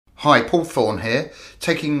Hi, Paul Thorne here,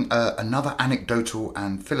 taking another anecdotal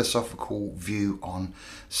and philosophical view on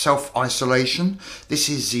self-isolation. This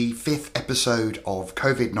is the 5th episode of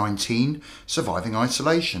COVID-19, Surviving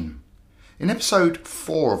Isolation. In episode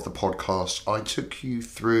 4 of the podcast, I took you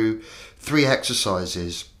through 3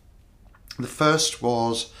 exercises. The first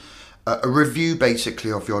was a review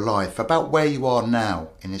basically of your life, about where you are now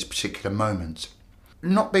in this particular moment.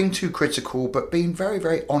 Not being too critical, but being very,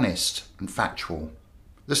 very honest and factual.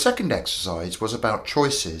 The second exercise was about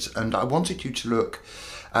choices, and I wanted you to look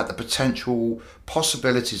at the potential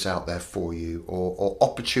possibilities out there for you or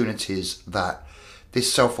opportunities that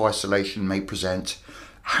this self-isolation may present,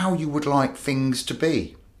 how you would like things to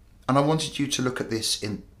be. And I wanted you to look at this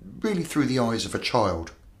in really through the eyes of a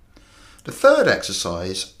child. The third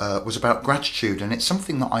exercise was about gratitude, and it's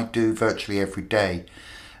something that I do virtually every day,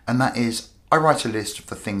 and that is I write a list of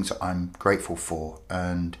the things that I'm grateful for,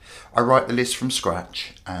 and I write the list from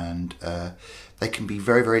scratch, and they can be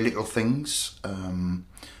very, very little things.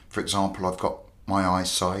 For example, I've got my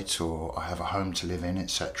eyesight, or I have a home to live in,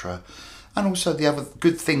 etc. And also the other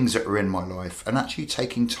good things that are in my life, and actually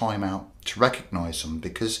taking time out to recognise them,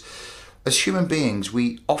 because as human beings,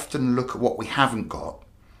 we often look at what we haven't got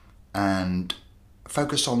and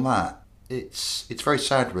focus on that. It's very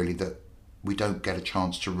sad, really, that we don't get a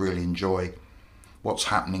chance to really enjoy what's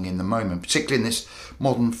happening in the moment, particularly in this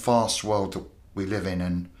modern fast world that we live in,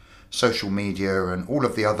 and social media and all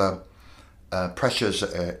of the other pressures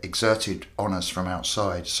that are exerted on us from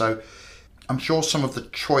outside. So I'm sure some of the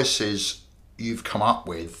choices you've come up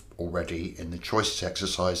with already in the choices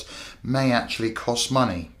exercise may actually cost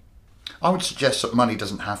money. I would suggest that money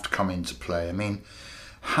doesn't have to come into play. I mean,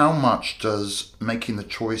 how much does making the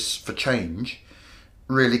choice for change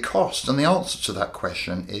really cost? And the answer to that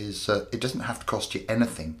question is it doesn't have to cost you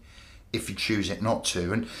anything if you choose it not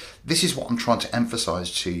to. And this is what I'm trying to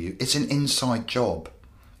emphasize to you. It's an inside job.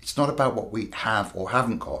 It's not about what we have or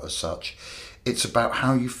haven't got as such. It's about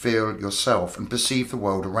how you feel yourself and perceive the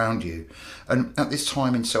world around you. And at this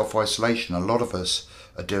time in self-isolation, a lot of us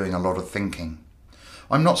are doing a lot of thinking.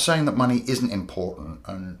 I'm not saying that money isn't important.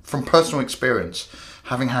 And from personal experience,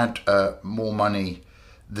 having had more money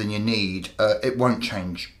than you need, it won't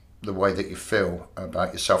change the way that you feel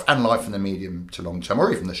about yourself and life in the medium to long term,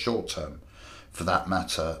 or even the short term for that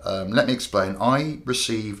matter. Let me explain. I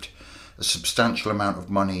received a substantial amount of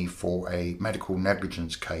money for a medical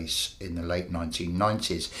negligence case in the late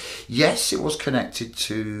 1990s. Yes, it was connected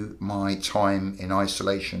to my time in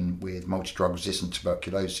isolation with multi-drug resistant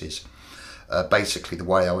tuberculosis. Basically the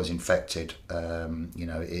way I was infected,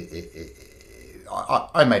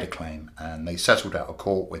 I made a claim and they settled out of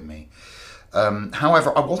court with me.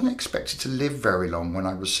 However, I wasn't expected to live very long when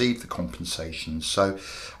I received the compensation. So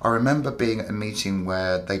I remember being at a meeting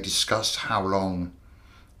where they discussed how long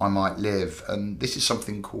I might live. And this is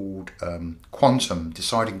something called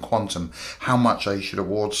deciding quantum, how much I should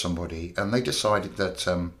award somebody. And they decided that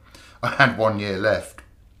I had 1 year left.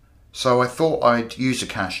 So I thought I'd use the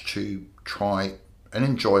cash to try and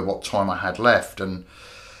enjoy what time I had left. And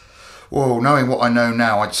well, knowing what I know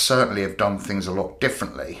now, I'd certainly have done things a lot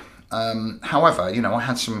differently. However, I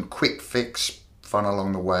had some quick fix fun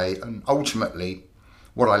along the way, and ultimately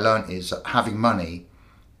what I learnt is that having money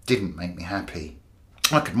didn't make me happy.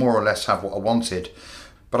 I could more or less have what I wanted,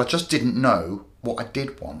 but I just didn't know what I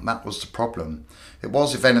did want. That was the problem. It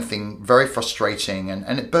was, if anything, very frustrating,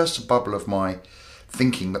 and it burst a bubble of my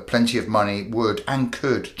thinking that plenty of money would and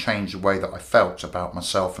could change the way that I felt about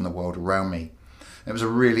myself and the world around me. It was a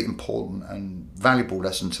really important and valuable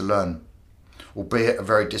lesson to learn, albeit a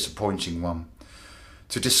very disappointing one,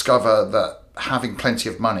 to discover that having plenty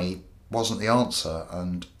of money wasn't the answer,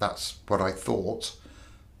 and that's what I thought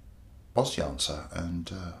was the answer, and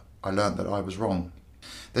I learned that I was wrong.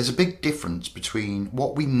 There's a big difference between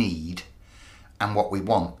what we need and what we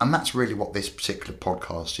want, and that's really what this particular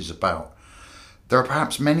podcast is about. There are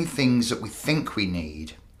perhaps many things that we think we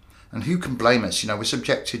need, and who can blame us? We're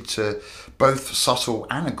subjected to both subtle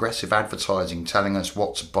and aggressive advertising telling us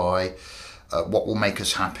what to buy, what will make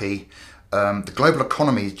us happy. The global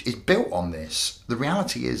economy is built on this. The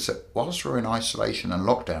reality is that whilst we're in isolation and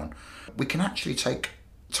lockdown, we can actually take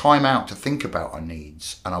time out to think about our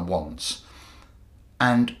needs and our wants.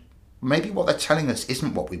 And maybe what they're telling us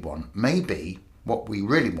isn't what we want. Maybe what we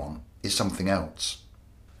really want is something else.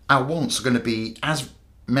 Our wants are going to be as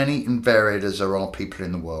many and varied as there are people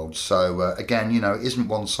in the world. So again, it isn't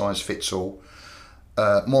one size fits all.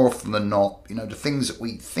 More often than not, the things that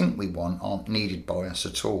we think we want aren't needed by us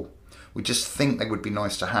at all. We just think they would be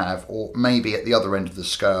nice to have, or maybe at the other end of the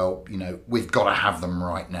scale, we've got to have them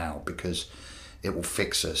right now because it will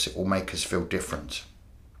fix us, it will make us feel different.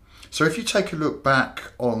 So if you take a look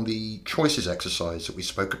back on the choices exercise that we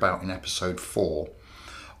spoke about in episode 4,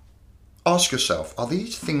 ask yourself, are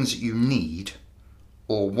these things that you need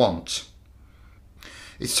or want?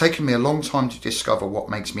 It's taken me a long time to discover what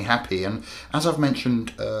makes me happy, and as I've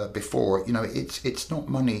mentioned before, it's not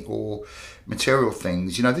money or material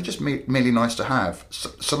things. They're just merely nice to have.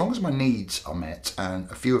 So long as my needs are met and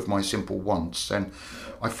a few of my simple wants, then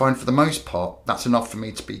I find for the most part that's enough for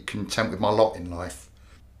me to be content with my lot in life.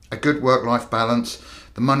 A good work-life balance,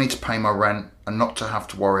 the money to pay my rent, and not to have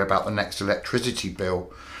to worry about the next electricity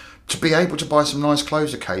bill. To be able to buy some nice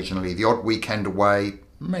clothes occasionally, the odd weekend away,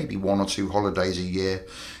 maybe 1 or 2 holidays a year.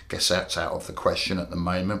 Guess that's out of the question at the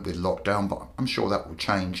moment with lockdown, but I'm sure that will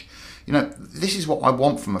change. This is what I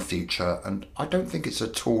want from a future, and I don't think it's a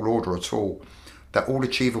tall order at all. They're all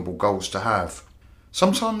achievable goals to have.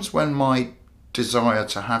 Sometimes when my desire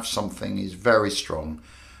to have something is very strong,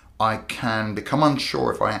 I can become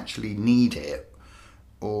unsure if I actually need it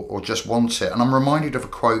or just want it. And I'm reminded of a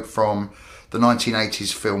quote from the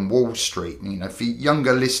 1980s film Wall Street. For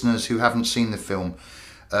younger listeners who haven't seen the film,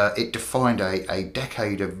 it defined a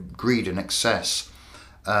decade of greed and excess.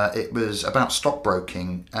 It was about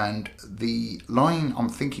stockbroking, and the line I'm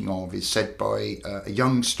thinking of is said by a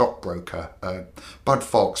young stockbroker, Bud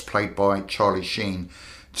Fox, played by Charlie Sheen,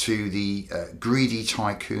 to the greedy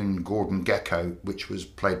tycoon Gordon Gekko, which was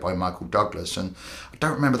played by Michael Douglas. And I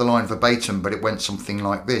don't remember the line verbatim, but it went something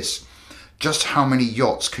like this: just how many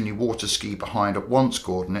yachts can you water ski behind at once,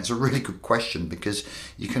 Gordon? It's a really good question, because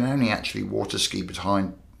you can only actually water ski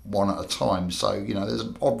behind one at a time. So, there's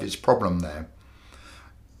an obvious problem there.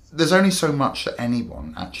 There's only so much that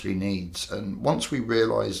anyone actually needs. And once we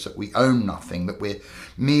realise that we own nothing, that we're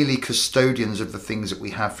merely custodians of the things that we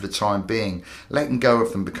have for the time being, letting go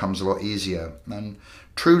of them becomes a lot easier. And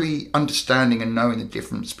truly understanding and knowing the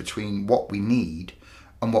difference between what we need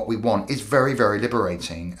and what we want is very, very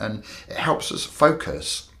liberating, and it helps us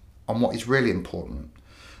focus on what is really important.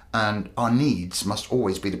 And our needs must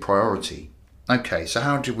always be the priority. Okay, so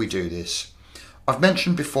how do we do this? I've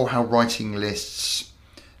mentioned before how writing lists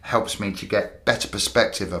helps me to get better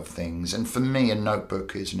perspective of things, and for me a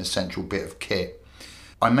notebook is an essential bit of kit.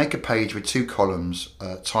 I make a page with 2 columns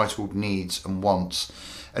titled Needs and Wants,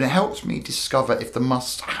 and it helps me discover if the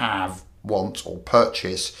must-have, want or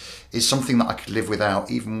purchase is something that I could live without,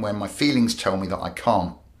 even when my feelings tell me that I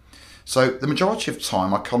can't. So the majority of the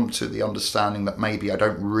time I come to the understanding that maybe I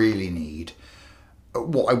don't really need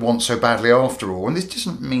what I want so badly after all. And this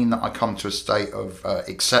doesn't mean that I come to a state of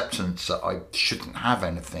acceptance that I shouldn't have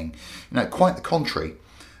anything. Quite the contrary.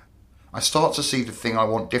 I start to see the thing I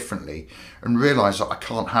want differently and realise that I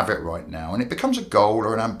can't have it right now. And it becomes a goal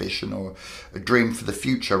or an ambition or a dream for the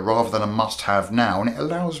future rather than a must-have now. And it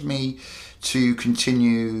allows me to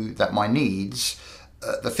continue that my needs,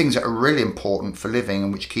 the things that are really important for living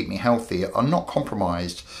and which keep me healthy, are not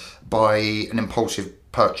compromised by an impulsive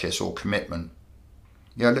purchase or commitment.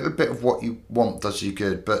 A little bit of what you want does you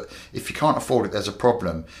good, but if you can't afford it, there's a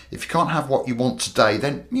problem. If you can't have what you want today,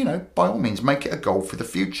 then, by all means, make it a goal for the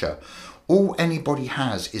future. All anybody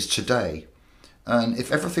has is today. And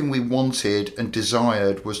if everything we wanted and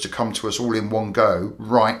desired was to come to us all in one go,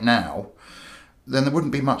 right now, then there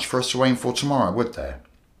wouldn't be much for us to aim for tomorrow, would there?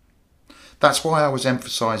 That's why I was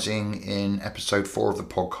emphasising in episode 4 of the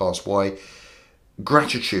podcast why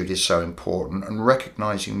gratitude is so important, and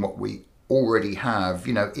recognising what we already have.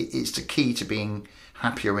 It's the key to being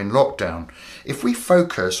happier in lockdown. If we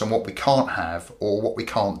focus on what we can't have or what we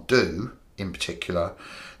can't do in particular,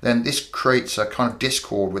 then this creates a kind of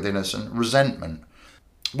discord within us and resentment.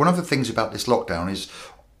 One of the things about this lockdown is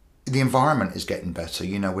the environment is getting better.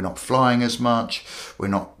 We're not flying as much, we're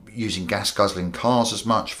not using gas guzzling cars as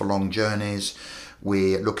much for long journeys,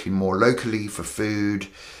 we're looking more locally for food,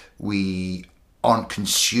 we aren't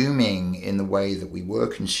consuming in the way that we were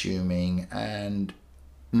consuming, and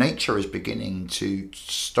nature is beginning to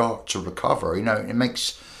start to recover. It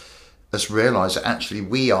makes us realise that actually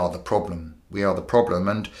we are the problem. We are the problem.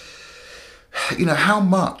 And how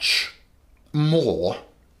much more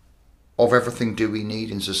of everything do we need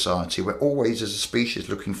in society? We're always, as a species,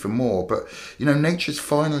 looking for more, but nature's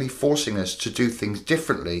finally forcing us to do things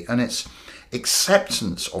differently, and it's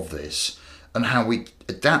acceptance of this and how we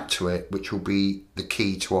adapt to it which will be the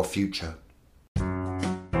key to our future.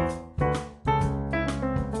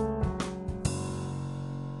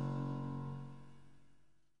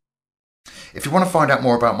 If you want to find out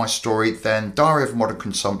more about my story, then Diary of a Modern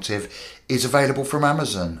Consumptive is available from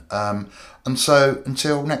Amazon. And so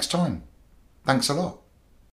until next time, thanks a lot.